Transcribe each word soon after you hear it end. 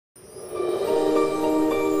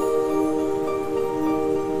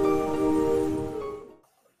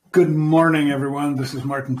Good morning, everyone. This is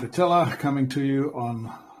Martin Patilla coming to you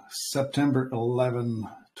on September 11,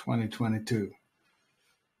 2022.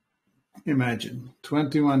 Imagine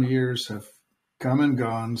 21 years have come and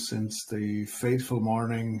gone since the fateful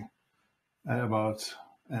morning about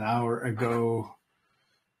an hour ago.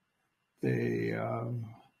 The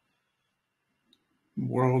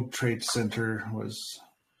World Trade Center was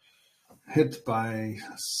hit by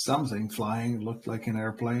something flying, looked like an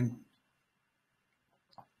airplane.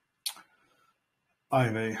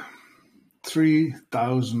 Ivy,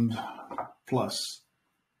 3,000 plus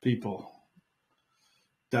people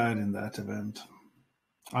died in that event.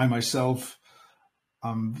 I myself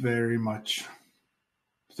am very much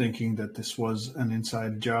thinking that this was an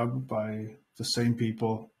inside job by the same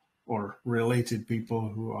people or related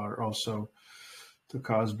people who are also the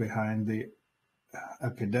cause behind the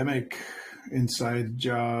epidemic, inside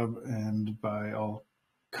job, and by all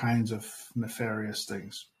kinds of nefarious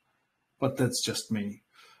things. But that's just me.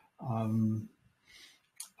 I'm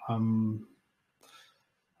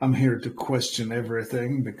here to question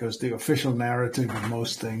everything because the official narrative of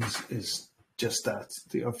most things is just that,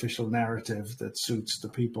 the official narrative that suits the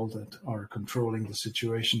people that are controlling the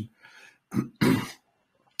situation.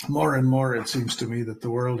 More and more, it seems to me that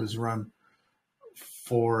the world is run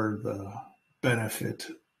for the benefit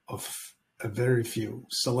of a very few,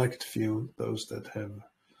 select few, those that have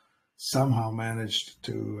somehow managed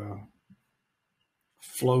to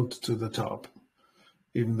float to the top,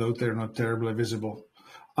 even though they're not terribly visible.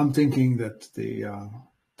 I'm thinking that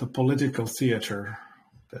the political theater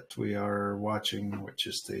that we are watching, which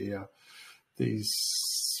is these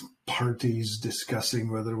parties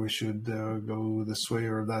discussing whether we should go this way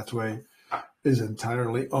or that way, is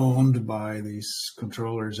entirely owned by these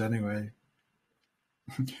controllers anyway.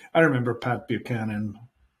 I remember Pat Buchanan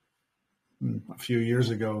a few years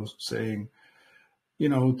ago saying, you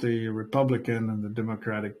know, the Republican and the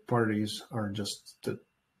Democratic parties are just the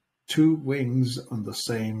two wings on the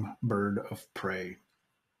same bird of prey.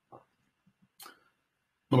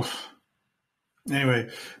 Oof. Anyway,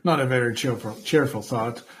 not a very cheerful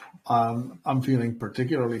thought. I'm feeling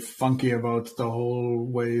particularly funky about the whole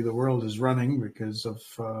way the world is running because of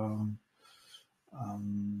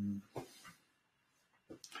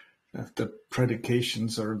the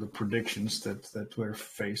predications or the predictions that we're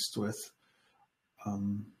faced with.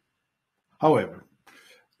 However,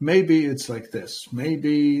 maybe it's like this.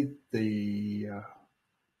 Maybe the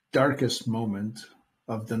darkest moment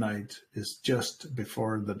of the night is just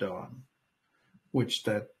before the dawn, which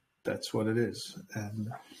that's what it is.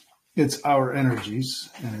 And it's our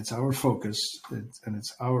energies and it's our focus and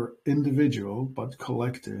it's our individual but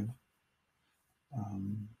collective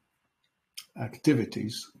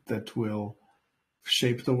activities that will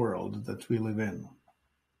shape the world that we live in.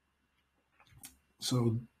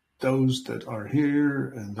 So those that are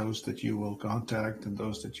here and those that you will contact and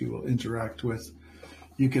those that you will interact with,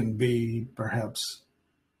 you can be perhaps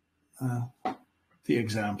the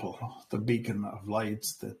example, the beacon of light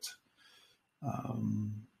that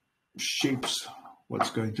shapes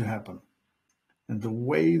what's going to happen. And the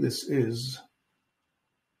way this is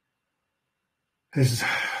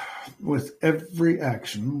with every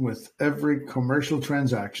action, with every commercial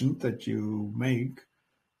transaction that you make,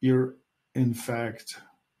 you're in fact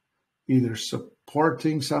either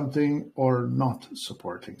supporting something or not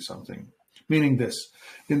supporting something. Meaning this,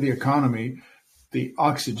 in the economy, the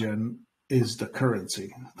oxygen is the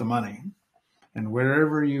currency, the money. And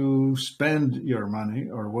wherever you spend your money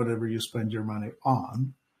or whatever you spend your money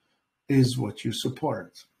on is what you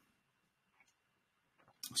support.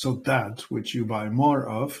 So that which you buy more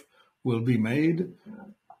of will be made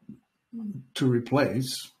to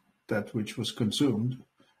replace that which was consumed,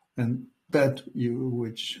 and that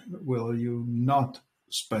which will you not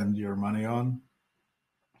spend your money on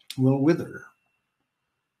will wither.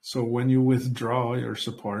 So when you withdraw your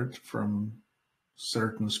support from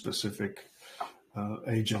certain specific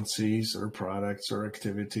agencies or products or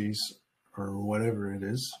activities or whatever it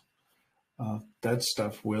is, that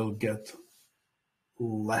stuff will get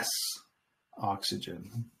less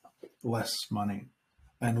oxygen, less money,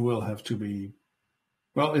 and will have to be,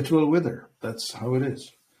 well, it will wither. That's how it is.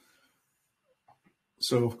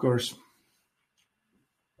 So, of course,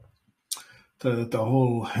 the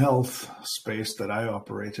whole health space that I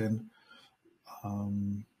operate in,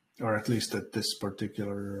 or at least that this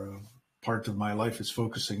particular part of my life is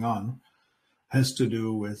focusing on, has to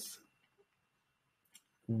do with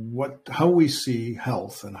how we see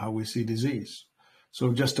health and how we see disease.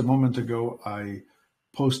 So just a moment ago, I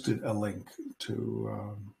posted a link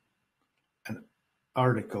to an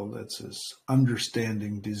article that says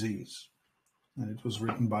Understanding Disease. and it was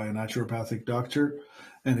written by a naturopathic doctor,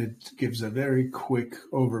 and it gives a very quick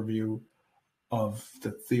overview of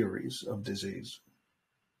the theories of disease.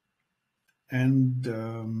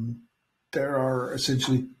 And there are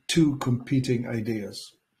essentially two competing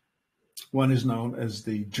ideas. One is known as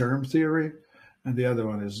the germ theory, and the other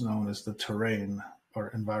one is known as the terrain or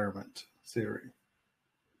environment theory.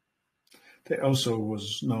 There also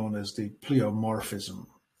was known as the pleomorphism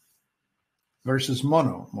versus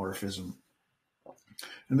monomorphism.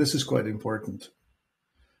 And this is quite important.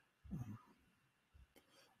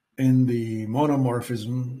 In the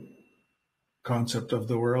monomorphism concept of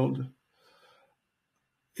the world,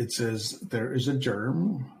 it says there is a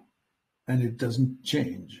germ and it doesn't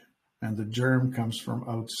change, and the germ comes from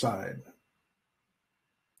outside.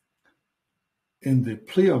 In the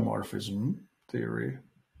pleomorphism theory,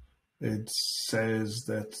 it says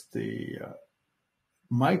that the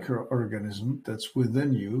microorganism that's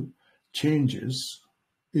within you changes,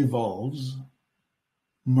 evolves,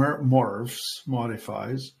 morphs,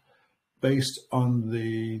 modifies, based on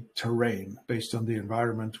the terrain, based on the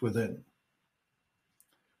environment within.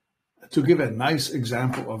 To give a nice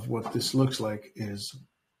example of what this looks like is,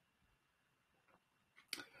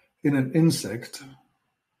 in an insect,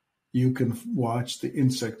 you can watch the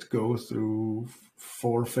insect go through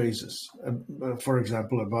 4 phases. For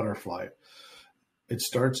example, a butterfly. It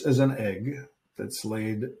starts as an egg that's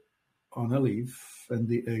laid on a leaf, and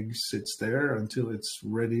the egg sits there until it's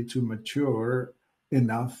ready to mature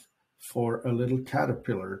enough for a little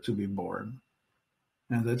caterpillar to be born.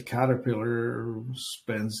 And that caterpillar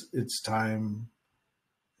spends its time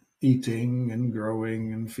eating and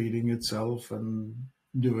growing and feeding itself and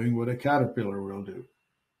doing what a caterpillar will do.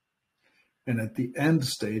 And at the end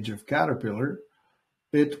stage of caterpillar,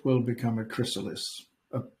 it will become a chrysalis,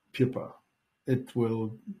 a pupa. It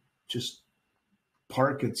will just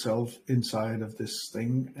park itself inside of this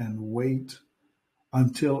thing and wait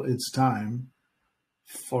until it's time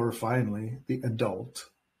for finally the adult,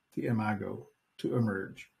 the imago, to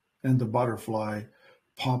emerge. And the butterfly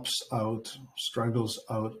pops out, struggles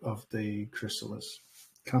out of the chrysalis,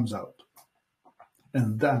 comes out.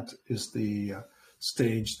 And that is the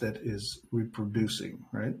stage that is reproducing,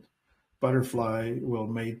 right? Butterfly will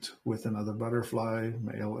mate with another butterfly,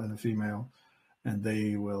 male and a female, and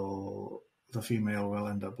the female will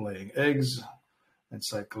end up laying eggs, and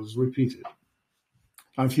cycles repeated.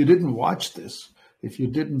 Now, if you didn't watch this, if you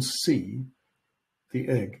didn't see the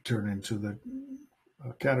egg turn into the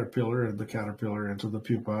caterpillar, and the caterpillar into the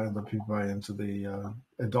pupa, and the pupa into the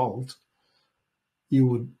adult, you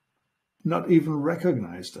would not even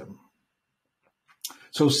recognize them.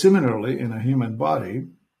 So similarly, in a human body,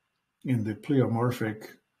 in the pleomorphic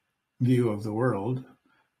view of the world,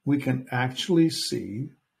 we can actually see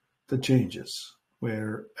the changes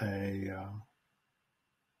where they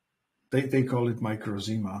call it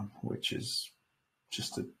microzema, which is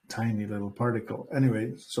just a tiny little particle.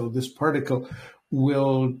 Anyway, so this particle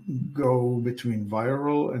will go between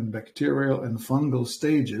viral and bacterial and fungal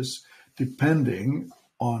stages depending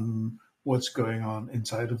on what's going on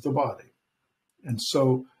inside of the body. And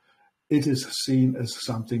so it is seen as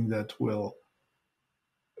something that will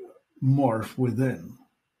morph within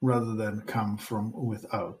rather than come from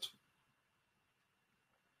without.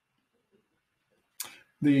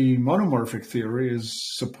 The monomorphic theory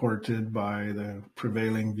is supported by the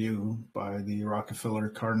prevailing view by the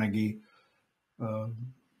Rockefeller-Carnegie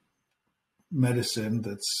medicine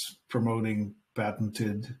that's promoting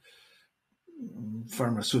patented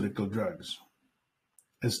pharmaceutical drugs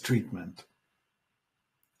as treatment.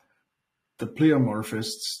 The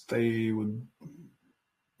pleomorphists, they would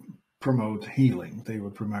promote healing. They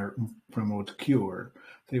would promote cure.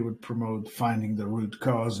 They would promote finding the root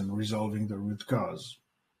cause and resolving the root cause.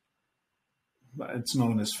 It's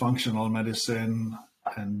known as functional medicine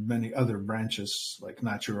and many other branches like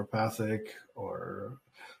naturopathic or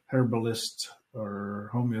herbalist or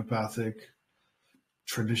homeopathic,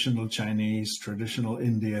 traditional Chinese, traditional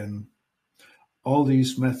Indian. All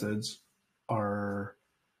these methods are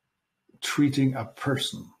treating a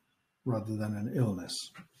person rather than an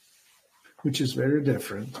illness, which is very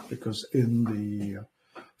different because in the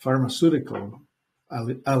pharmaceutical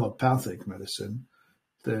allopathic medicine,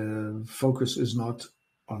 the focus is not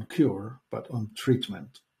on cure, but on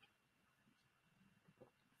treatment.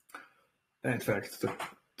 In fact,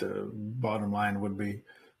 the bottom line would be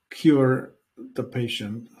cure the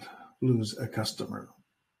patient, lose a customer.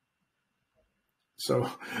 So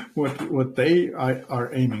what they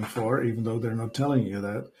are aiming for, even though they're not telling you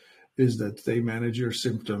that, is that they manage your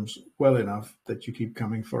symptoms well enough that you keep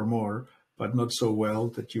coming for more, but not so well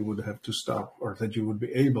that you would have to stop, or that you would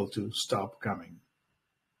be able to stop coming.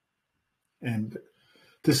 And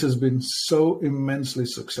this has been so immensely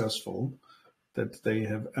successful that they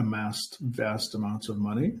have amassed vast amounts of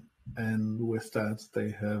money, and with that they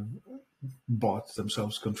have bought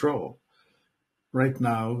themselves control. Right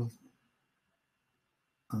now,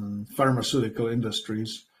 pharmaceutical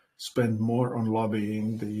industries spend more on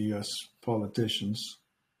lobbying the US politicians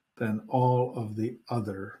than all of the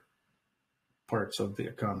other parts of the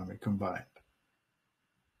economy combined.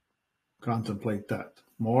 Contemplate that.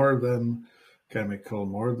 More than chemical,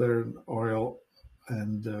 more than oil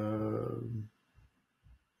and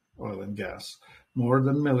gas, more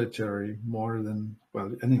than military, more than,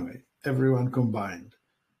 well, anyway, everyone combined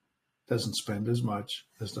doesn't spend as much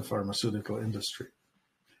as the pharmaceutical industry.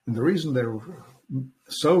 And the reason they're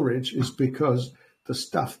so rich is because the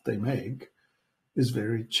stuff they make is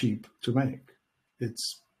very cheap to make.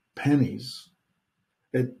 It's pennies.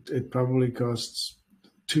 It probably costs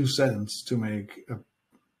 2 cents to make a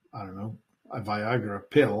Viagra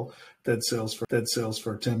pill that sells for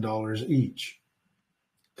 $10 each.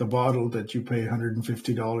 The bottle that you pay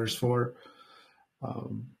 $150 for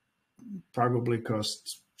probably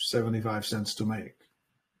costs 75 cents to make,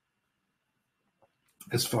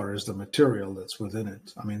 as far as the material that's within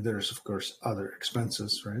it. I mean, there's, of course, other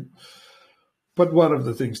expenses, right? But one of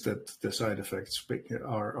the things that the side effects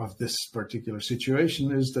are of this particular situation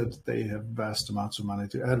is that they have vast amounts of money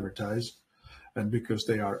to advertise. And because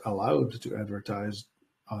they are allowed to advertise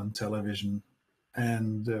on television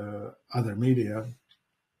and other media,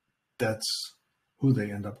 that's who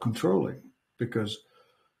they end up controlling. Because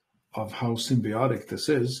of how symbiotic this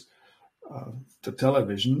is, the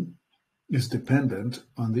television is dependent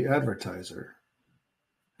on the advertiser.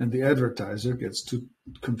 And the advertiser gets to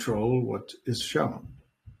control what is shown.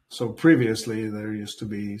 So previously, there used to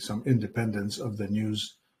be some independence of the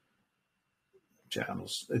news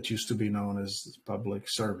channels. It used to be known as public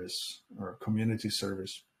service or community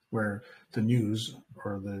service, where the news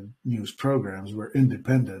or the news programs were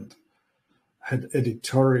independent, had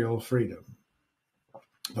editorial freedom.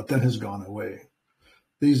 But that has gone away.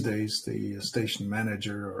 These days, the station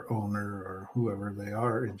manager or owner or whoever they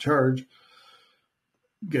are in charge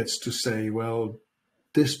gets to say, well,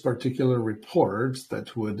 this particular report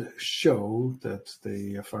that would show that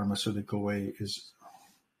the pharmaceutical way is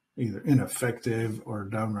either ineffective or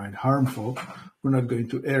downright harmful, we're not going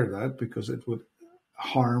to air that because it would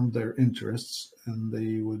harm their interests and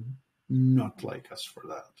they would not like us for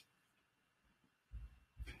that.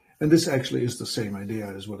 And this actually is the same idea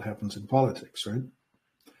as what happens in politics, right?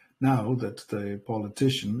 Now that the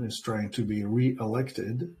politician is trying to be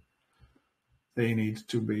re-elected, they need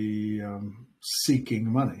to be seeking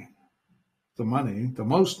money. The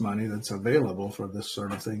most money that's available for this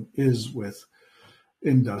sort of thing is with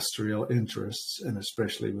industrial interests, and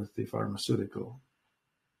especially with the pharmaceutical.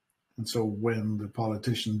 And so when the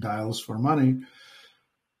politician dials for money,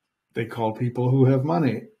 they call people who have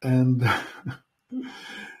money. And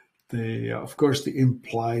of course, the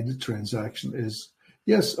implied transaction is,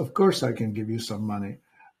 yes, of course I can give you some money.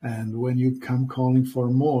 And when you come calling for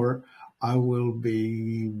more, I will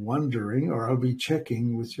be wondering, or I'll be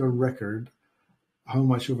checking with your record how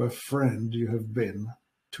much of a friend you have been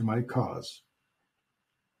to my cause.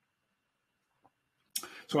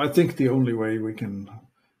 So I think the only way we can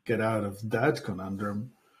get out of that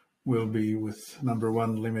conundrum will be with, number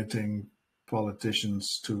one, limiting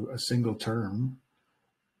politicians to a single term,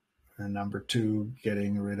 and number two,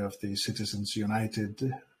 getting rid of the Citizens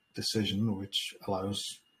United decision, which allows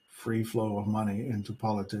free flow of money into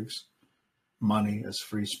politics, money as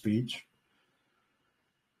free speech.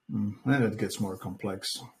 And it gets more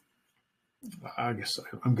complex. I guess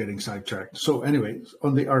I'm getting sidetracked. So anyway,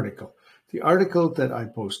 on the article that I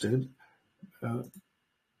posted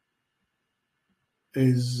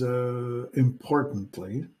is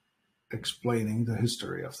importantly explaining the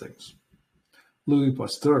history of things. Louis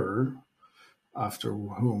Pasteur, after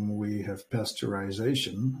whom we have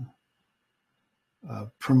pasteurization,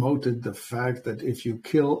 promoted the fact that if you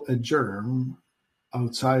kill a germ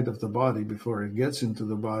outside of the body before it gets into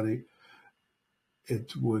the body,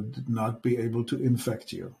 it would not be able to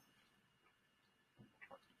infect you.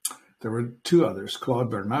 There were two others, Claude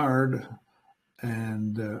Bernard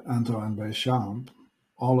and Antoine Béchamp,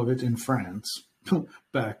 all of it in France.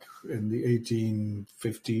 Back in the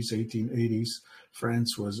 1850s, 1880s,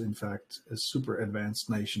 France was in fact a super advanced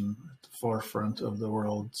nation at the forefront of the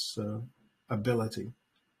world's ability,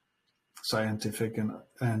 scientific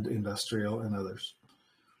and industrial and others.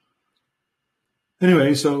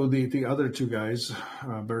 Anyway, so the other two guys,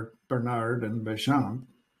 Bernard and Béchamp,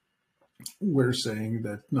 we're saying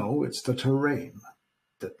that no, it's the terrain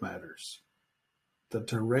that matters. The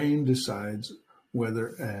terrain decides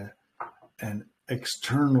whether an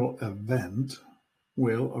external event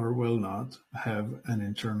will or will not have an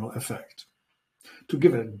internal effect. To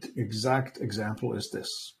give an exact example is this.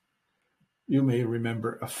 You may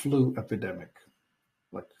remember a flu epidemic,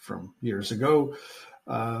 like from years ago.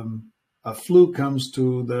 A flu comes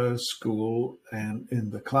to the school, and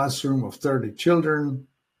in the classroom of 30 children,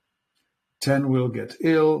 10 will get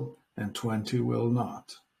ill and 20 will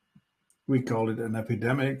not. We call it an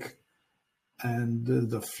epidemic, and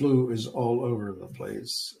the flu is all over the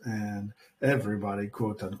place, and everybody,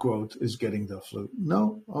 quote unquote, is getting the flu.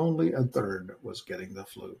 No, only a third was getting the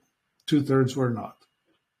flu. 2/3 were not.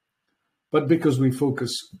 But because we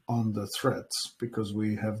focus on the threats, because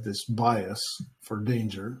we have this bias for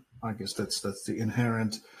danger, I guess that's the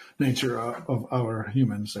inherent nature of our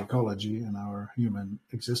human psychology and our human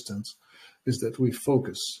existence, is that we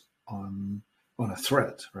focus on a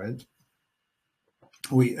threat, right?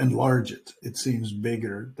 We enlarge it. It seems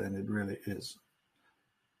bigger than it really is.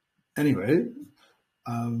 Anyway,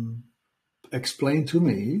 explain to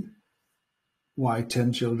me why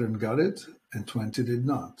 10 children got it and 20 did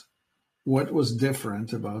not. What was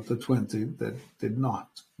different about the 20 that did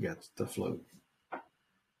not get the flu?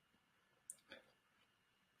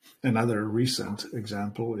 Another recent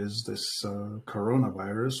example is this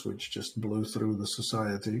coronavirus, which just blew through the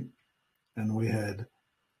society, and we had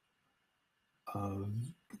a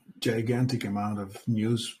gigantic amount of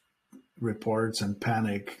news reports and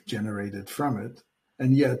panic generated from it.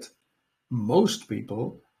 And yet, most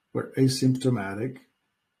people were asymptomatic,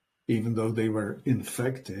 even though they were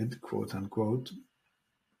infected, quote unquote.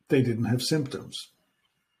 They didn't have symptoms.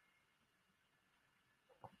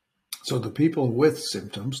 So the people with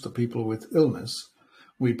symptoms, the people with illness,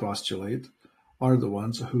 we postulate, are the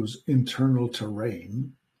ones whose internal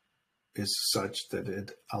terrain is such that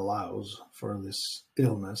it allows for this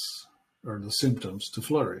illness or the symptoms to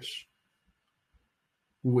flourish,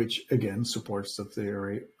 which again supports the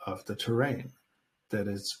theory of the terrain. That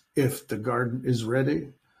is, if the garden is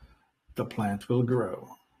ready, the plant will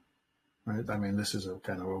grow. Right? I mean, this is a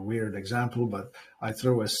kind of a weird example, but I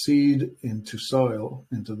throw a seed into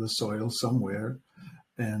the soil somewhere,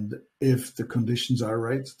 and if the conditions are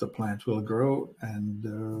right, the plant will grow and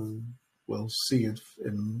we'll see it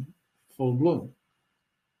in full bloom.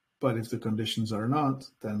 But if the conditions are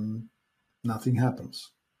not, then nothing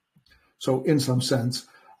happens. So in some sense,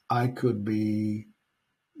 I could be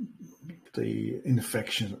the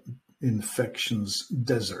infections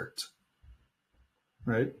desert,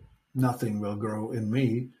 right? Nothing will grow in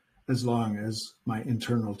me as long as my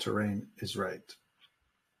internal terrain is right.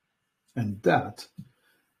 And that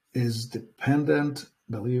is dependent,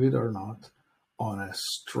 believe it or not, on a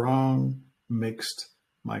strong mixed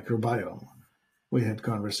microbiome. We had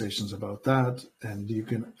conversations about that, and you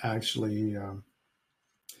can actually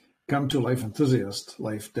come to Life Enthusiast,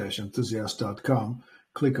 life-enthusiast.com,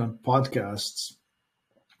 click on podcasts,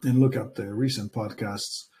 and look up the recent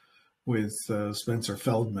podcasts with Spencer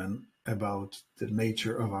Feldman about the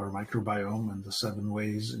nature of our microbiome and the 7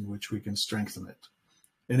 ways in which we can strengthen it.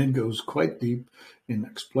 And it goes quite deep in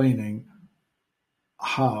explaining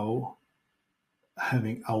how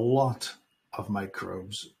having a lot of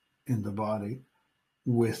microbes in the body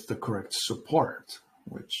with the correct support,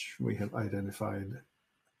 which we have identified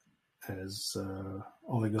as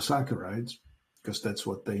oligosaccharides, because that's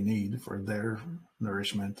what they need for their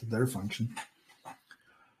nourishment, their function,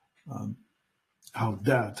 how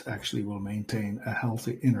that actually will maintain a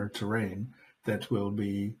healthy inner terrain that will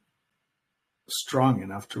be strong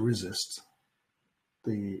enough to resist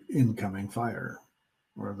the incoming fire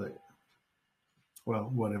or the,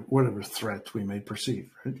 well, whatever threat we may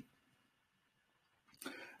perceive, right?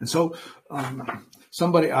 And so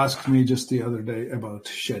somebody asked me just the other day about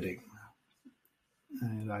shedding.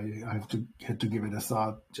 And I had to give it a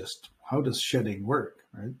thought, just how does shedding work,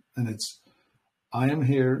 right? And it's, I am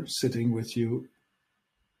here sitting with you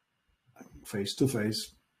face to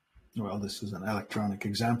face. Well, this is an electronic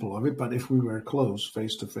example of it, but if we were close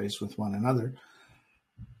face to face with one another,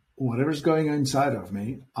 whatever's going inside of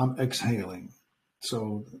me, I'm exhaling.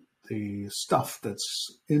 So the stuff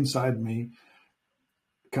that's inside me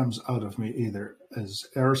comes out of me either as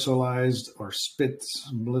aerosolized or spit,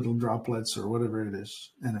 little droplets or whatever it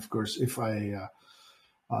is. And of course, if I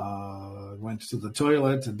went to the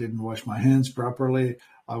toilet and didn't wash my hands properly,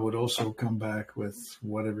 I would also come back with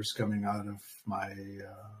whatever's coming out of my,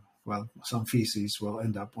 some feces will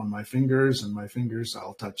end up on my fingers, and my fingers,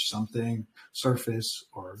 I'll touch something, surface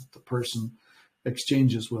or the person,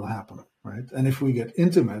 exchanges will happen, right? And if we get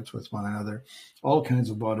intimate with one another, all kinds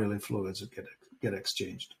of bodily fluids get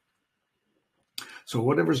exchanged. So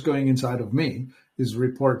whatever's going inside of me is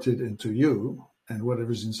reported into you, and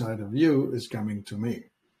whatever's inside of you is coming to me.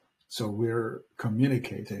 So we're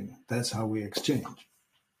communicating. That's how we exchange.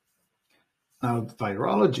 Now,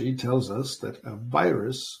 virology tells us that a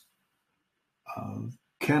virus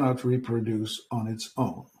cannot reproduce on its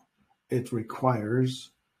own. It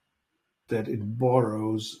requires that it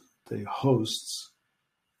borrows the host's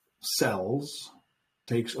cells,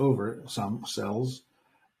 takes over some cells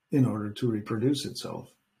in order to reproduce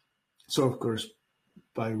itself. So, of course,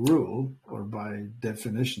 by rule or by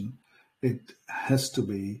definition, it has to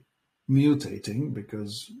be mutating,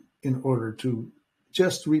 because in order to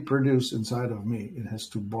just reproduce inside of me, it has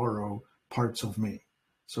to borrow parts of me.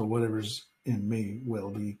 So whatever's in me will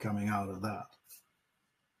be coming out of that.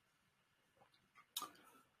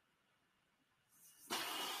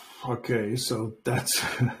 Okay, so that's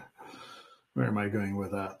where am I going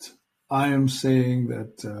with that? I am saying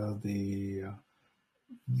that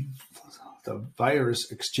the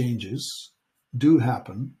virus exchanges do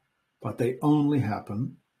happen, but they only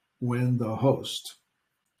happen when the host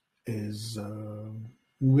is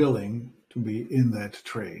willing to be in that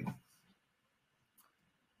trade.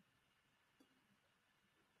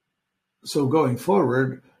 So going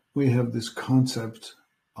forward, we have this concept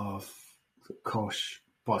of the Koch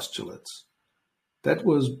postulates. That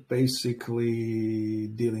was basically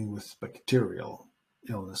dealing with bacterial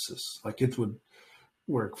illnesses. Like it would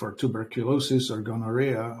work for tuberculosis or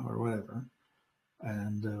gonorrhea or whatever.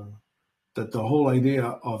 And that the whole idea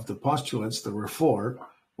of the postulates, there were four,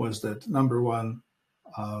 was that number one,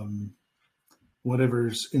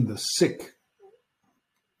 whatever's in the sick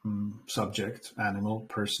subject, animal,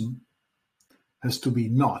 person, has to be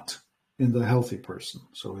not in the healthy person.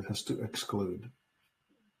 So it has to exclude.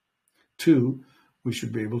 Two, we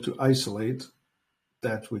should be able to isolate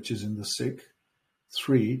that which is in the sick.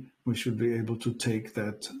 Three, we should be able to take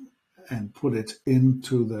that and put it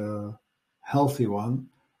into the healthy one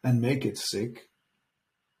and make it sick.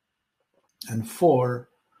 And four,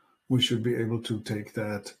 we should be able to take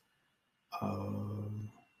that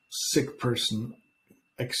sick person,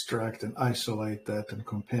 extract and isolate that and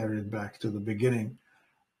compare it back to the beginning.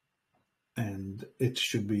 And it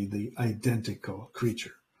should be the identical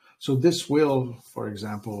creature. So this will, for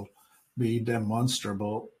example, be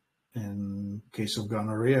demonstrable in case of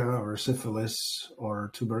gonorrhea or syphilis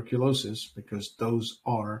or tuberculosis, because those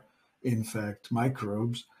are, in fact,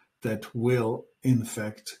 microbes that will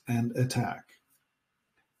infect and attack.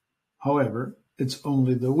 However, it's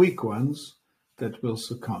only the weak ones that will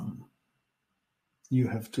succumb. You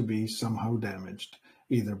have to be somehow damaged,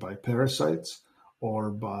 either by parasites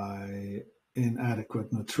or by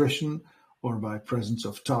inadequate nutrition or by presence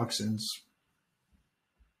of toxins.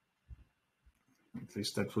 At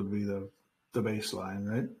least that would be the baseline,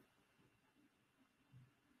 right?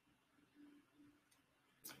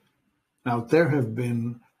 Now, there have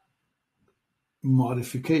been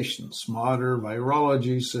modifications. Modern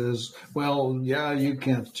virology says, well, yeah, you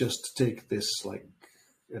can't just take this like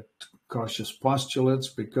at cautious postulates,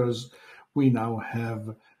 because we now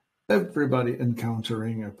have everybody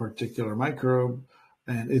encountering a particular microbe,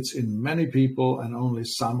 and it's in many people, and only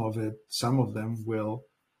some of them will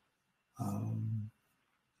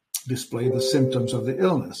display the symptoms of the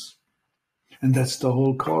illness. And that's the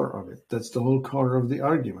whole core of it. That's the whole core of the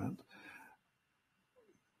argument.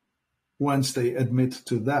 Once they admit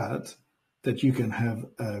to that you can have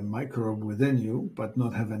a microbe within you but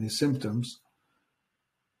not have any symptoms,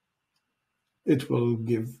 it will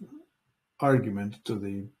give argument to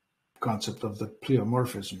the concept of the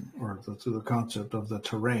pleomorphism, or to the concept of the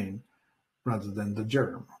terrain, rather than the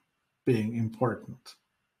germ being important.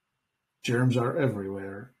 Germs are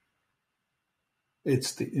everywhere.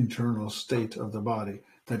 It's the internal state of the body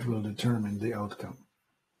that will determine the outcome.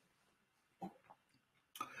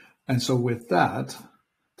 And so with that,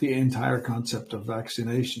 the entire concept of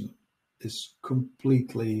vaccination is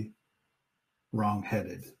completely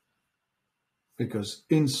wrong-headed, because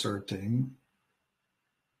inserting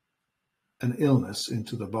an illness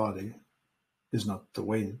into the body is not the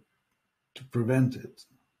way to prevent it.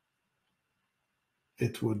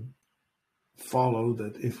 It would follow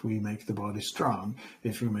that if we make the body strong,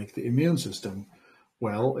 if we make the immune system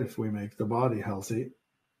well, if we make the body healthy,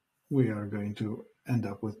 we are going to end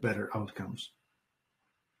up with better outcomes.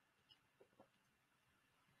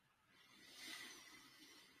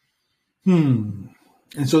 And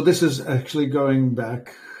so this is actually going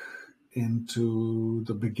back into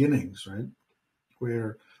the beginnings, right?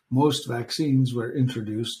 Where Most vaccines were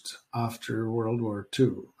introduced after World War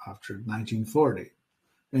II, after 1940.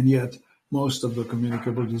 And yet, most of the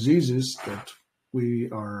communicable diseases that we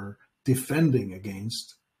are defending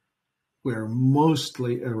against were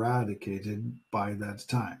mostly eradicated by that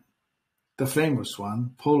time. The famous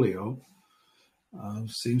one, polio,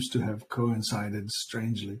 seems to have coincided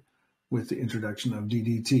strangely with the introduction of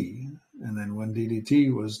DDT. And then when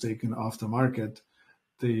DDT was taken off the market,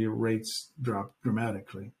 the rates dropped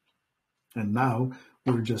dramatically. And now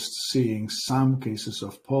we're just seeing some cases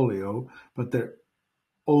of polio, but they're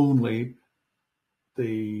only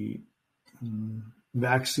the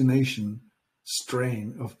vaccination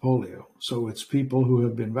strain of polio. So it's people who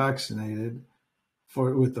have been vaccinated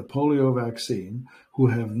with the polio vaccine who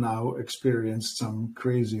have now experienced some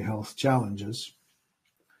crazy health challenges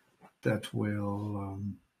that will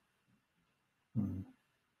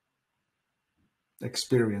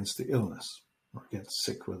experience the illness or get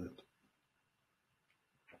sick with it.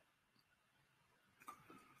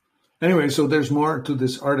 Anyway, so there's more to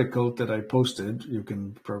this article that I posted. You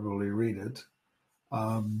can probably read it.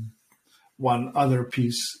 One other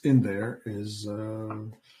piece in there is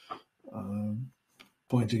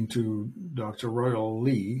pointing to Dr. Royal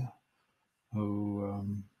Lee,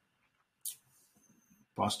 who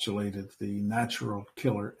postulated the natural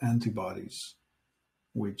killer antibodies,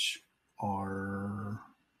 which are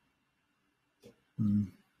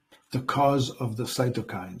the cause of the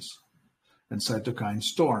cytokines and cytokine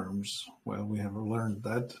storms. Well, we have learned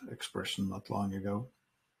that expression not long ago.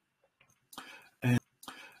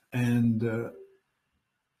 And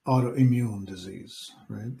autoimmune disease,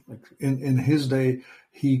 right? Like in his day,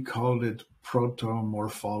 he called it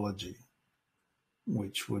protomorphology,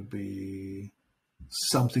 which would be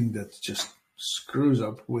something that just screws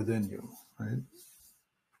up within you, right?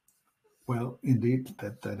 Well, indeed,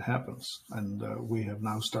 that happens. And we have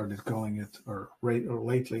now started calling it, or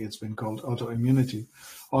lately it's been called autoimmunity.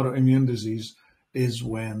 Autoimmune disease is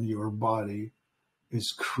when your body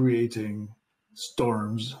is creating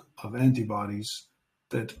storms of antibodies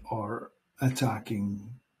that are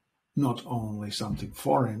attacking not only something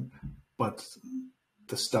foreign, but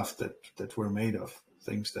the stuff that we're made of,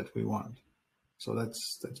 things that we want. So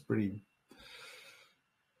that's pretty,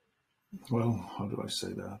 well, how do I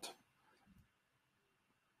say that?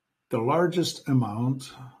 The largest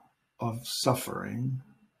amount of suffering,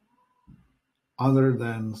 other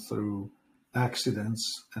than through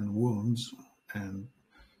accidents and wounds, and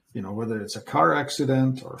whether it's a car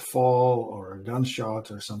accident or fall or a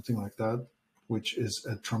gunshot or something like that, which is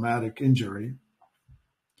a traumatic injury,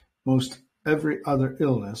 most every other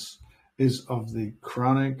illness is of the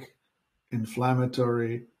chronic,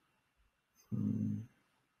 inflammatory,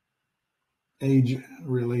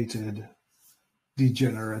 age-related,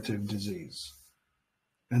 degenerative disease.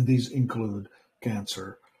 And these include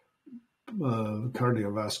cancer,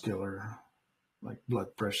 cardiovascular, like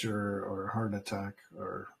blood pressure or heart attack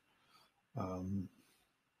or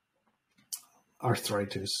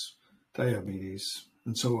arthritis, diabetes,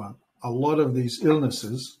 and so on. A lot of these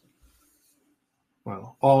illnesses,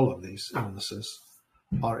 well, all of these illnesses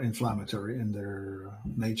are inflammatory in their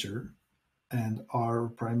nature and are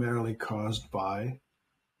primarily caused by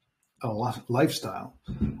a lifestyle,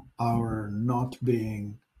 our not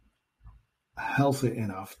being healthy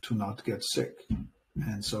enough to not get sick.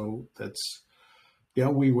 And so that's,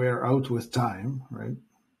 we wear out with time, right?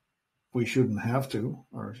 We shouldn't have to,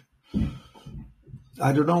 or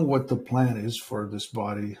I don't know what the plan is for this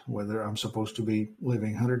body, whether I'm supposed to be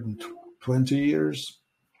living 120 years,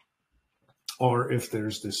 or if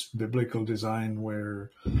there's this biblical design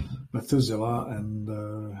where Methuselah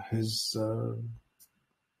and his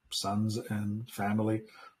sons and family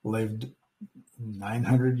lived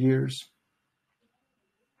 900 years.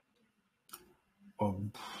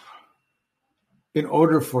 In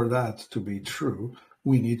order for that to be true,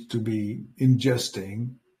 we need to be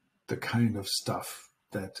ingesting the kind of stuff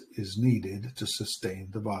that is needed to sustain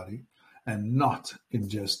the body and not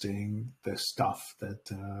ingesting the stuff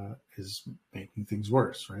that is making things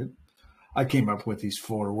worse, right? I came up with these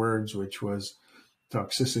 4 words, which was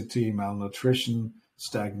toxicity, malnutrition,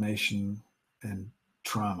 stagnation, and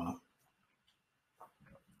trauma.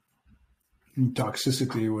 And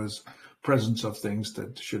toxicity was presence of things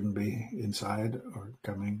that shouldn't be inside or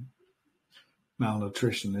coming.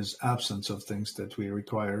 Malnutrition is absence of things that we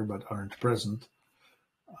require but aren't present.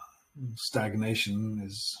 Stagnation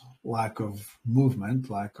is lack of movement,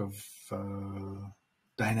 lack of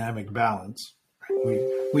dynamic balance.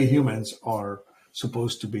 We humans are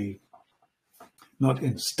supposed to be not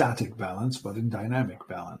in static balance, but in dynamic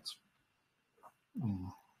balance.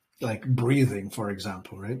 like breathing, for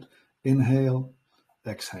example, right? Inhale,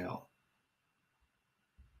 exhale.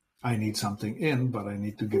 I need something in, but I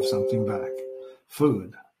need to give something back.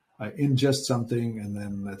 Food. I ingest something, and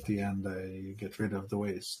then at the end, I get rid of the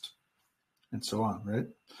waste, and so on, right?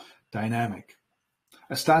 Dynamic.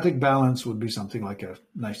 A static balance would be something like a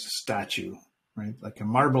nice statue, right? Like a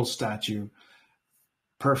marble statue,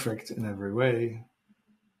 perfect in every way,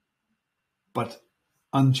 but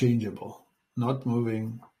unchangeable, not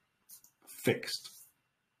moving, fixed.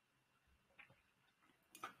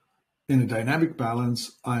 In a dynamic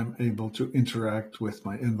balance, I'm able to interact with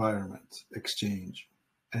my environment, exchange,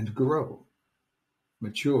 and grow,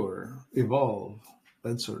 mature, evolve,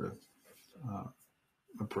 that sort of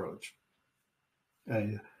approach.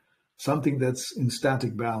 Something that's in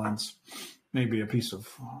static balance may be a piece of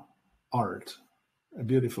art, a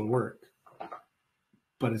beautiful work,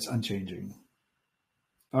 but it's unchanging.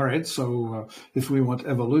 All right, so if we want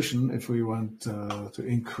evolution, if we want to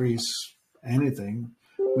increase anything,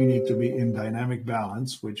 we need to be in dynamic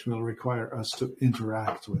balance, which will require us to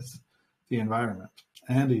interact with the environment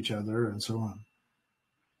and each other and so on.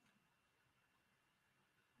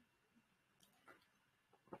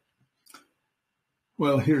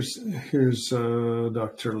 Well, here's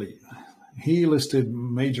Dr. Lee. He listed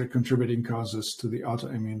major contributing causes to the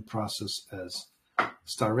autoimmune process as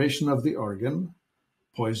starvation of the organ,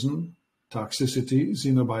 poison, toxicity,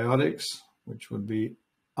 xenobiotics, which would be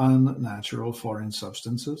unnatural foreign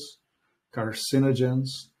substances,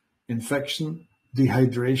 carcinogens, infection,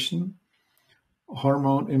 dehydration,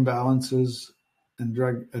 hormone imbalances, and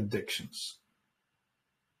drug addictions.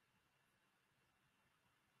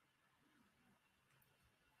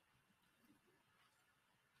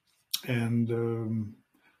 And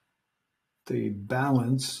the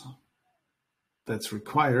balance that's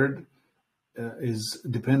required is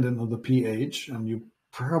dependent on the pH, and you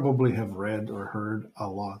probably have read or heard a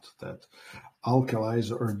lot that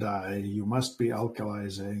alkalize or die, you must be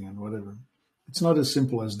alkalizing and whatever. It's not as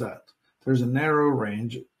simple as that. There's a narrow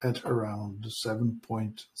range at around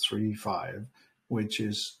 7.35, which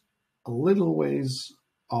is a little ways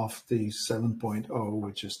off the 7.0,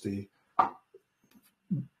 which is the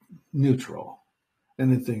neutral.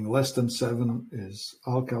 Anything less than 7 is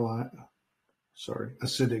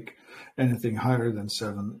acidic. Anything higher than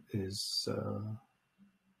 7 is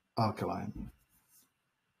alkaline.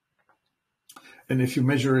 And if you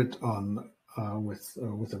measure it on with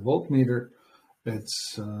a voltmeter,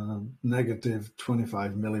 it's negative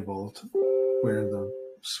 25 millivolt, where the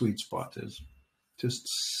sweet spot is, just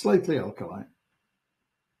slightly alkaline.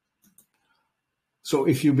 So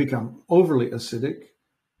if you become overly acidic,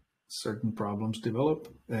 certain problems develop.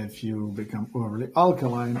 If you become overly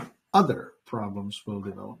alkaline, other problems will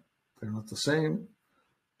develop. They're not the same,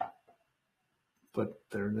 but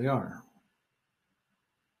there they are.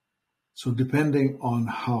 So depending on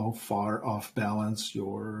how far off balance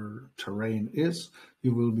your terrain is,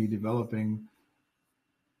 you will be developing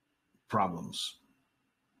problems.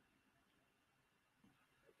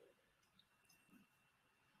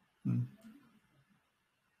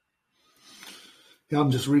 Yeah,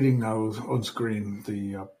 I'm just reading now on screen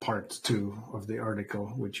the part 2 of the article,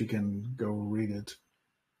 which you can go read it.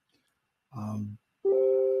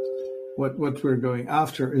 What we're going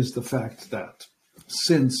after is the fact that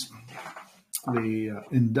since the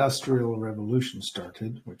Industrial Revolution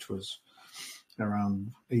started, which was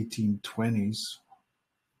around 1820s,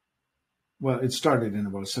 well, it started in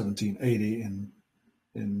about 1780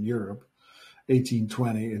 in Europe.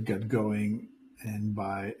 1820, it got going. And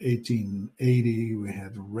by 1880, we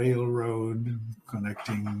had railroad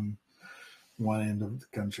connecting one end of the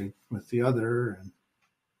country with the other, and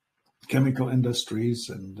chemical industries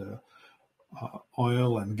and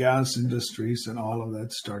oil and gas industries, and all of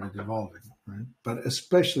that started evolving, right? But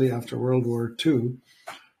especially after World War II,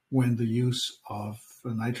 when the use of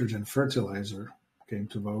nitrogen fertilizer came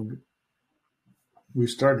to vogue, we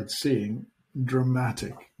started seeing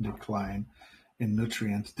dramatic decline in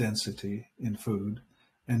nutrient density in food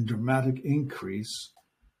and dramatic increase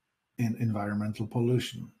in environmental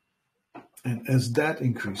pollution. And as that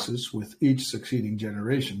increases with each succeeding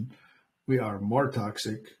generation, we are more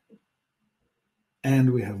toxic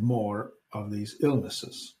and we have more of these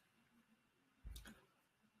illnesses.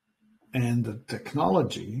 And the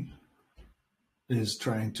technology is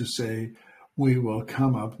trying to say, we will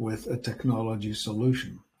come up with a technology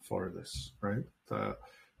solution for this, right?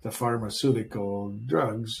 The pharmaceutical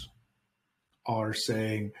drugs are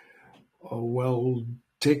saying, oh, well,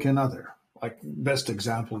 take another. Like, best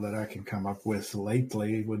example that I can come up with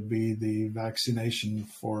lately would be the vaccination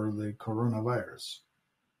for the coronavirus.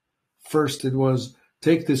 First, it was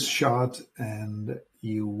take this shot and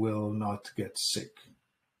you will not get sick.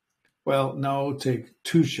 Well, no, take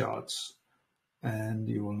 2 shots and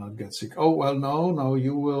you will not get sick. Oh, well, no,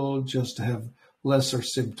 you will just have lesser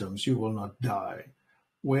symptoms. You will not die.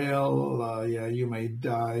 Well, yeah, you may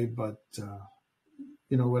die, but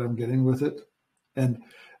you know what I'm getting with it? And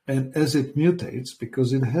as it mutates,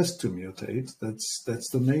 because it has to mutate, that's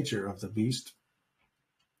the nature of the beast.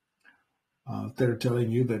 They're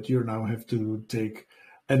telling you that you now have to take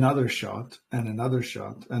another shot and another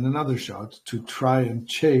shot and another shot to try and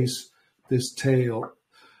chase this tail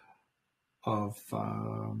of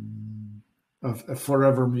forever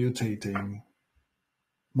mutating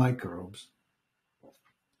microbes.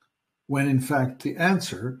 When in fact the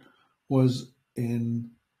answer was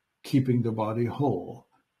in keeping the body whole,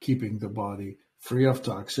 keeping the body free of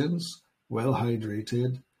toxins, well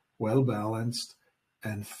hydrated, well balanced,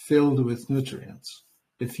 and filled with nutrients.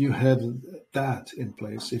 If you had that in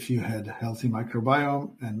place, if you had healthy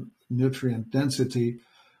microbiome and nutrient density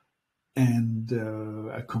and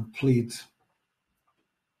a complete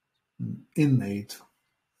innate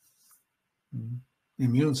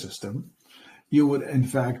immune system, you would in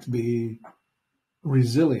fact be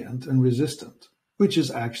resilient and resistant, which is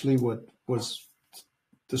actually what was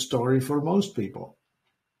the story for most people.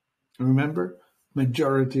 Remember,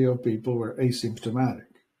 majority of people were asymptomatic.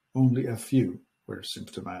 Only a few were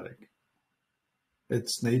symptomatic.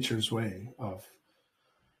 It's nature's way of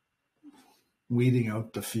weeding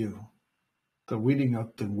out the few, the weeding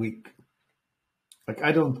out the weak. Like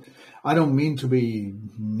I don't mean to be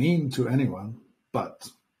mean to anyone, but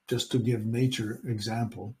just to give nature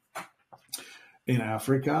example. In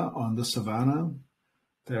Africa, on the savannah,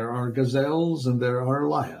 there are gazelles and there are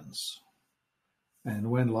lions.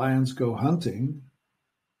 And when lions go hunting,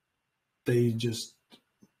 they just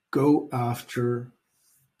go after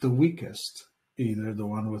the weakest, either the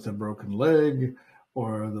one with a broken leg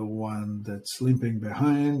or the one that's limping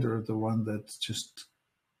behind or the one that just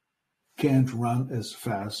can't run as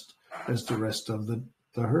fast as the rest of the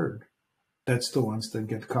herd. That's the ones that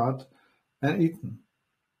get caught and eaten.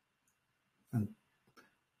 And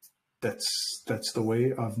that's the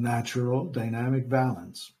way of natural dynamic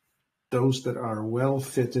balance. Those that are well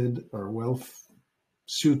fitted or well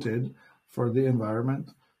suited for the environment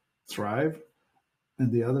thrive,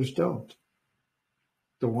 and the others don't.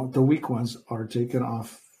 The weak ones are taken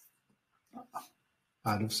off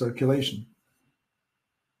out of circulation.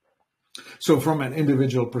 So from an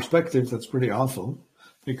individual perspective, that's pretty awful,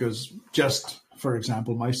 because just, for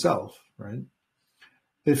example, myself, right?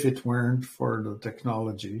 If it weren't for the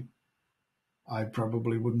technology, I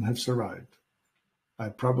probably wouldn't have survived. I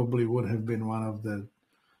probably would have been one of the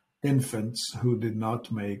infants who did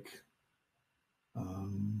not make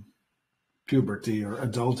puberty or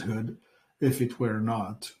adulthood if it were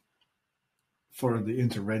not for the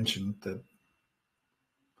intervention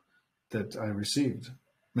that I received,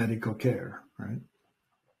 medical care, right?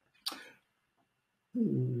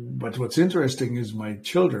 But what's interesting is my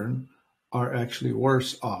children are actually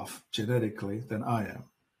worse off genetically than I am.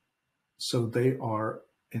 So they are,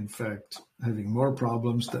 in fact, having more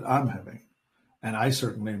problems than I'm having. And I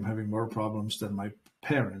certainly am having more problems than my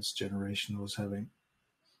parents' generation was having.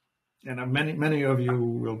 And many of you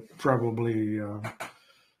will probably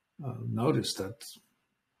notice that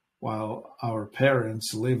while our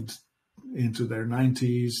parents lived into their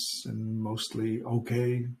 90s and mostly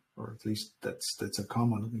okay, or at least that's a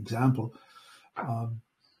common example,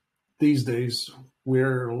 these days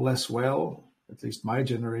we're less well, at least my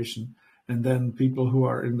generation. And then people who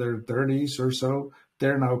are in their 30s or so,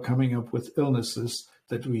 they're now coming up with illnesses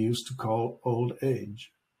that we used to call old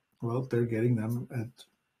age. Well, they're getting them at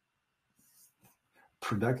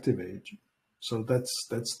productive age. So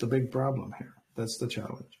that's the big problem here. That's the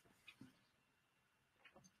challenge.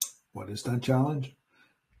 What is that challenge?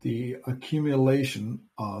 The accumulation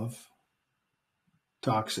of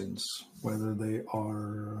toxins, whether they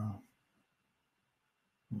are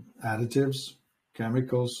additives,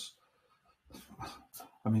 chemicals.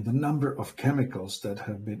 I mean, the number of chemicals that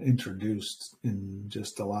have been introduced in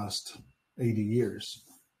just the last 80 years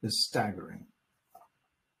is staggering.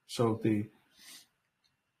 So the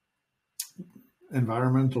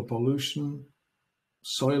environmental pollution,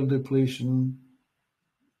 soil depletion,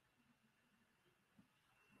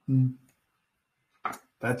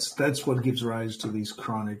 that's what gives rise to these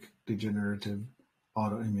chronic degenerative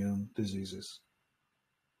autoimmune diseases.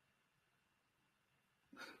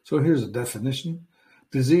 So here's a definition.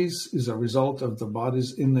 Disease is a result of the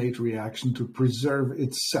body's innate reaction to preserve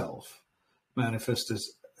itself, manifested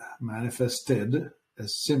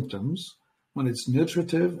as symptoms when its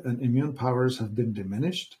nutritive and immune powers have been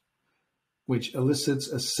diminished, which elicits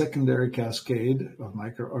a secondary cascade of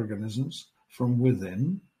microorganisms from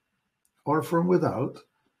within or from without,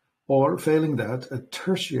 or failing that, a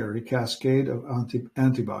tertiary cascade of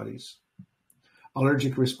antibodies.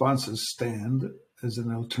 Allergic responses stand as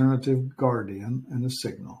an alternative guardian and a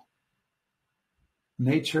signal.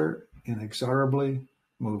 Nature inexorably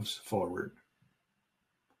moves forward.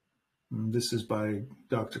 This is by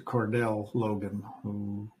Dr. Cordell Logan,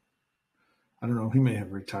 who, I don't know, he may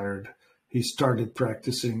have retired. He started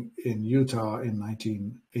practicing in Utah in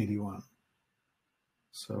 1981.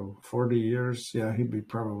 So 40 years, yeah, he'd be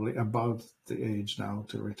probably about the age now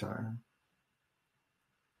to retire.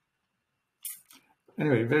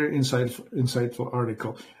 Anyway, very insightful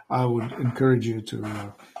article. I would encourage you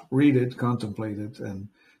to read it, contemplate it, and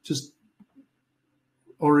just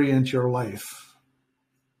orient your life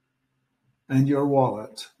and your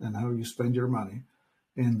wallet and how you spend your money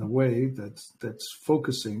in the way that's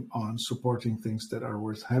focusing on supporting things that are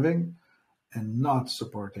worth having and not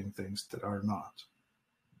supporting things that are not.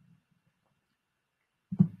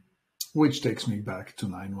 Which takes me back to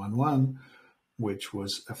 911, which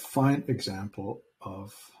was a fine example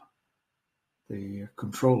of the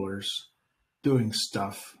controllers doing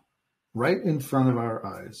stuff right in front of our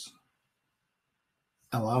eyes,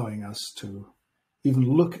 allowing us to even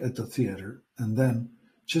look at the theater and then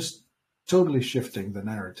just totally shifting the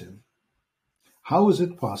narrative. How is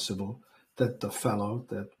it possible that the fellow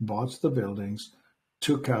that bought the buildings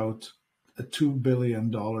took out a $2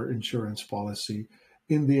 billion insurance policy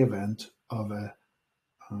in the event of a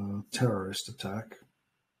terrorist attack?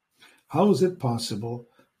 How is it possible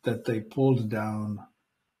that they pulled down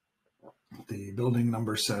the building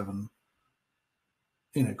number 7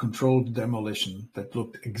 in a controlled demolition that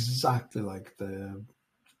looked exactly like the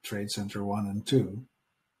Trade Center 1 and 2?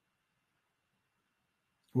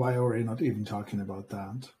 Why are we not even talking about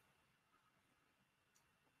that?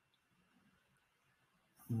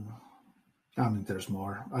 I mean, there's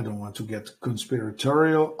more. I don't want to get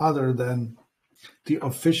conspiratorial other than the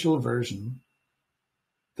official version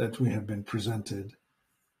that we have been presented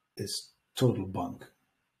is total bunk.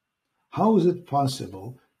 How is it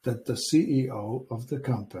possible that the CEO of the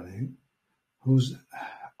company, whose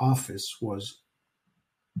office was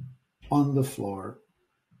on the floor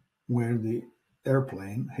where the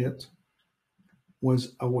airplane hit,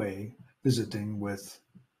 was away visiting with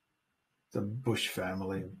the Bush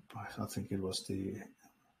family? I think it was the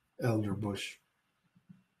elder Bush.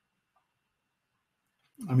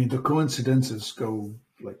 I mean, the coincidences go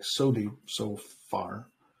like so deep, so far.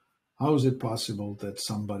 How is it possible that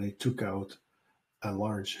somebody took out a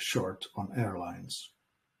large short on airlines?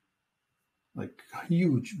 Like a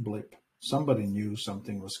huge blip. Somebody knew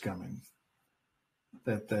something was coming.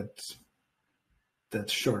 That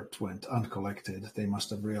short went uncollected. They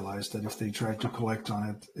must have realized that if they tried to collect on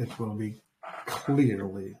it, it will be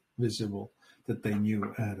clearly visible that they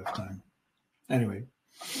knew ahead of time. Anyway,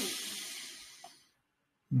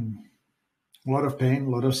 a lot of pain, a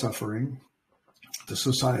lot of suffering. The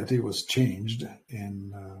society was changed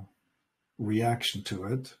in reaction to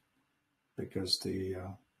it because the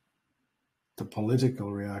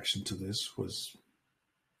political reaction to this was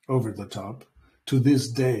over the top. To this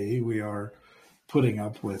day, we are putting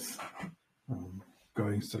up with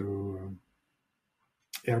going through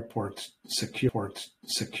airport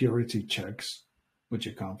security checks, which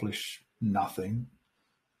accomplish nothing,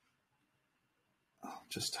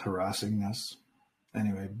 just harassing us.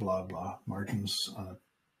 Anyway, blah, blah. Martin's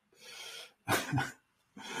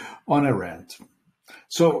on a rant.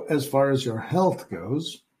 So as far as your health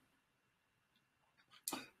goes,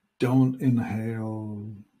 don't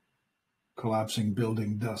inhale collapsing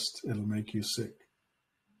building dust. It'll make you sick.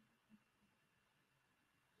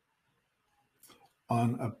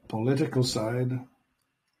 On a political side,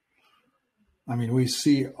 I mean, we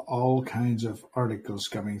see all kinds of articles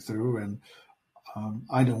coming through, and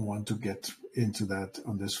I don't want to get into that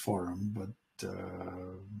on this forum, but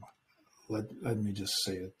let me just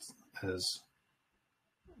say it as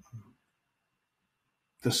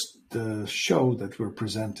the show that we're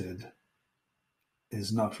presented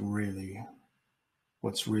is not really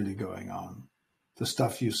what's really going on. The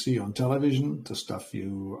stuff you see on television, the stuff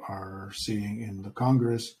you are seeing in the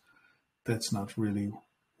Congress, that's not really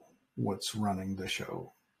what's running the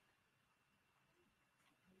show.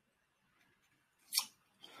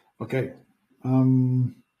 Okay.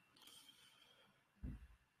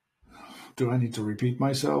 Do I need to repeat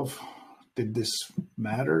myself? Did this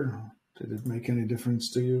matter? Did it make any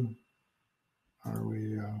difference to you? Are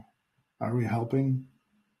we helping?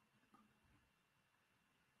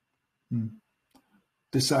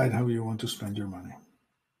 Decide how you want to spend your money.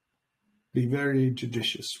 Be very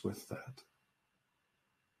judicious with that.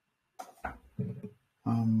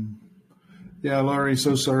 Yeah, Laurie,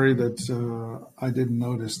 so sorry that I didn't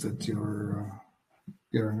notice that you're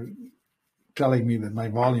telling me that my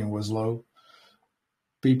volume was low.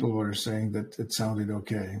 People were saying that it sounded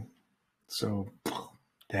okay. So,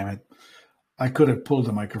 damn it. I could have pulled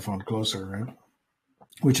the microphone closer, right?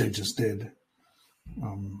 Which I just did.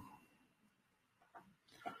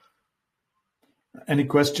 Any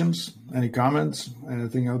questions? Any comments?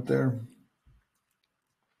 Anything out there?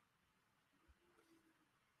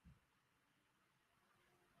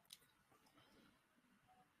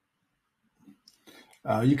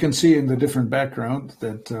 You can see in the different background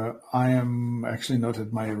that I am actually not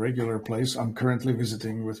at my regular place. I'm currently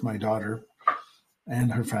visiting with my daughter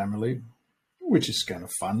and her family, which is kind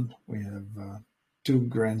of fun. We have two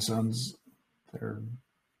grandsons. They're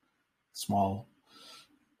small,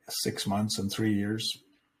 6 months and 3 years.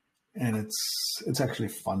 And it's actually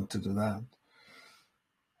fun to do that.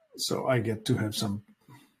 So I get to have some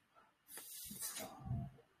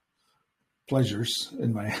pleasures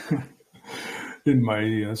in my in my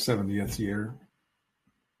 70th year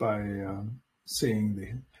by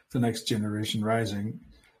seeing the next generation rising,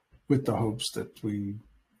 with the hopes that we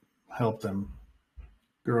help them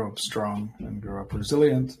grow up strong and grow up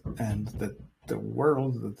resilient, and that the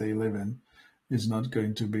world that they live in is not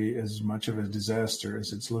going to be as much of a disaster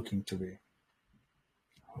as it's looking to be.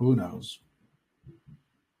 Who knows?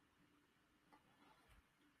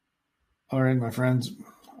 All right, my friends,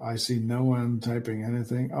 I see no one typing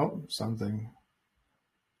anything. Oh, something.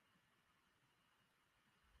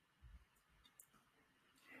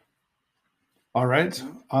 All right.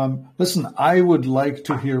 Listen, I would like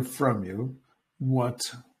to hear from you what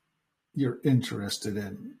you're interested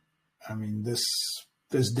in. I mean, this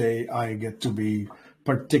day I get to be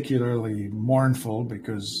particularly mournful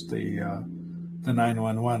because the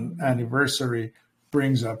 9/11 anniversary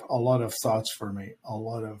brings up a lot of thoughts for me, a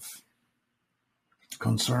lot of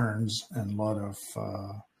concerns, and a lot of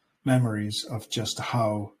memories of just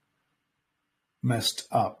how messed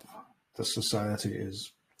up the society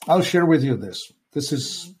is. I'll share with you this. This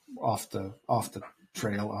is off the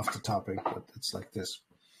trail, off the topic, but it's like this.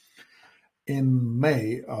 In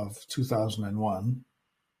May of 2001,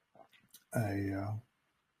 a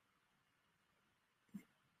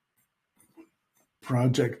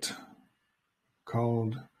project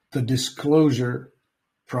called the Disclosure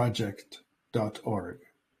Project.org.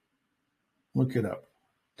 Look it up.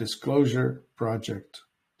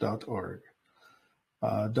 Disclosureproject.org.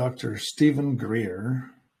 Dr. Stephen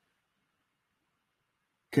Greer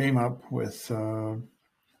came up with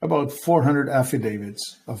about 400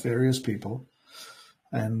 affidavits of various people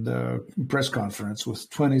and a press conference with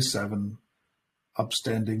 27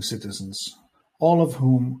 upstanding citizens, all of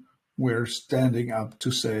whom were standing up to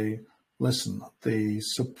say, listen, the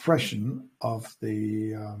suppression of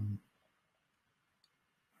the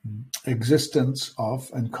existence of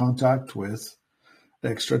and contact with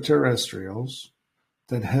extraterrestrials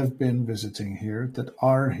that have been visiting here, that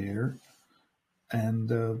are here,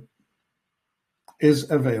 and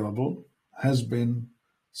is available, has been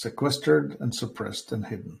sequestered and suppressed and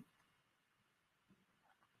hidden.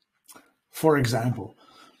 For example,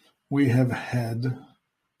 we have had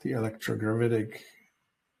the electrogravitic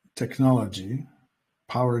technology,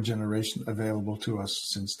 power generation available to us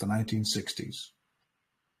since the 1960s.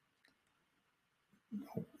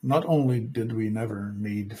 Not only did we never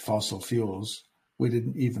need fossil fuels, we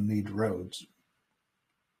didn't even need roads.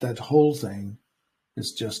 That whole thing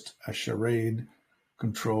is just a charade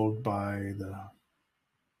controlled by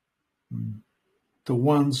the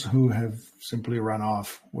ones who have simply run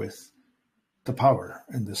off with the power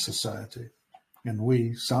in this society. And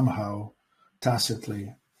we somehow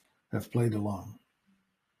tacitly have played along.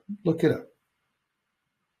 Look it up.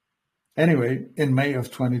 Anyway, in May of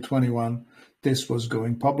 2021, this was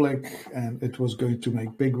going public and it was going to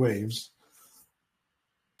make big waves.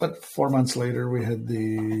 But 4 months later, we had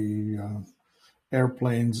the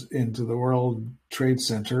airplanes into the World Trade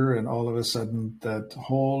Center, and all of a sudden that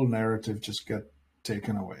whole narrative just got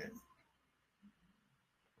taken away.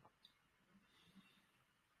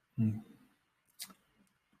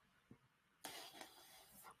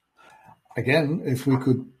 Again, if we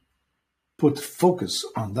could put focus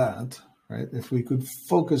on that, right? If we could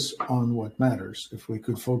focus on what matters, if we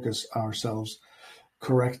could focus ourselves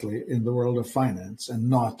correctly in the world of finance and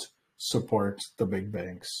not support the big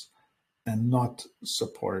banks and not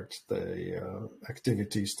support the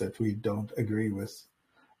activities that we don't agree with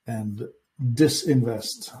and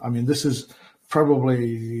disinvest. I mean, this is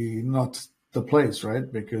probably not the place,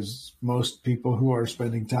 right? Because most people who are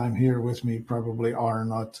spending time here with me probably are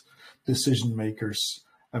not decision makers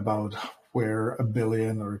about where $1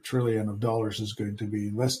 billion or $1 trillion of dollars is going to be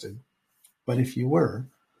invested. But if you were,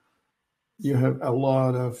 you have a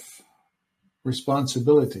lot of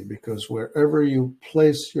responsibility, because wherever you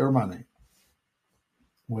place your money,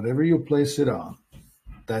 whatever you place it on,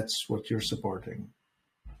 that's what you're supporting.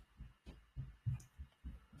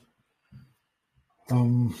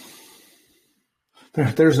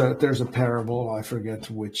 There's a parable. I forget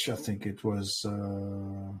which. I think it was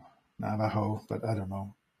Navajo, but I don't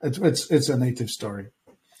know. It's a native story.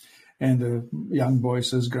 And the young boy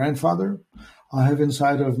says, "Grandfather, I have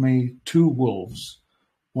inside of me 2 wolves.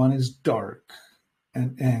 One is dark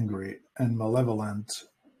and angry and malevolent,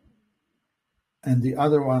 and the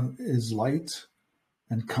other one is light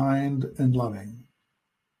and kind and loving.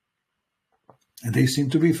 And they seem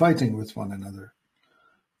to be fighting with one another.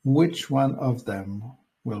 Which one of them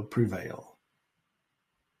will prevail?"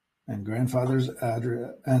 And grandfather's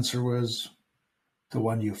answer was, "The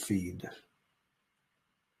one you feed."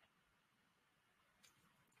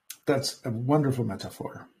 That's a wonderful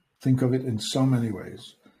metaphor. Think of it in so many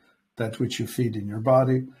ways. That which you feed in your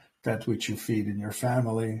body, that which you feed in your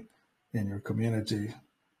family, in your community,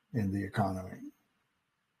 in the economy.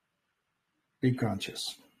 Be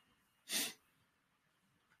conscious.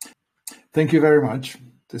 Thank you very much.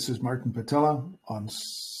 This is Martin Patella on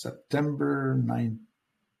September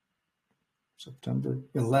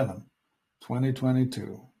 11,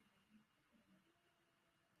 2022.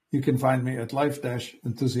 You can find me at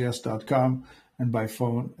life-enthusiast.com and by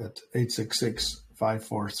phone at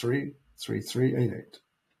 866-543-3388.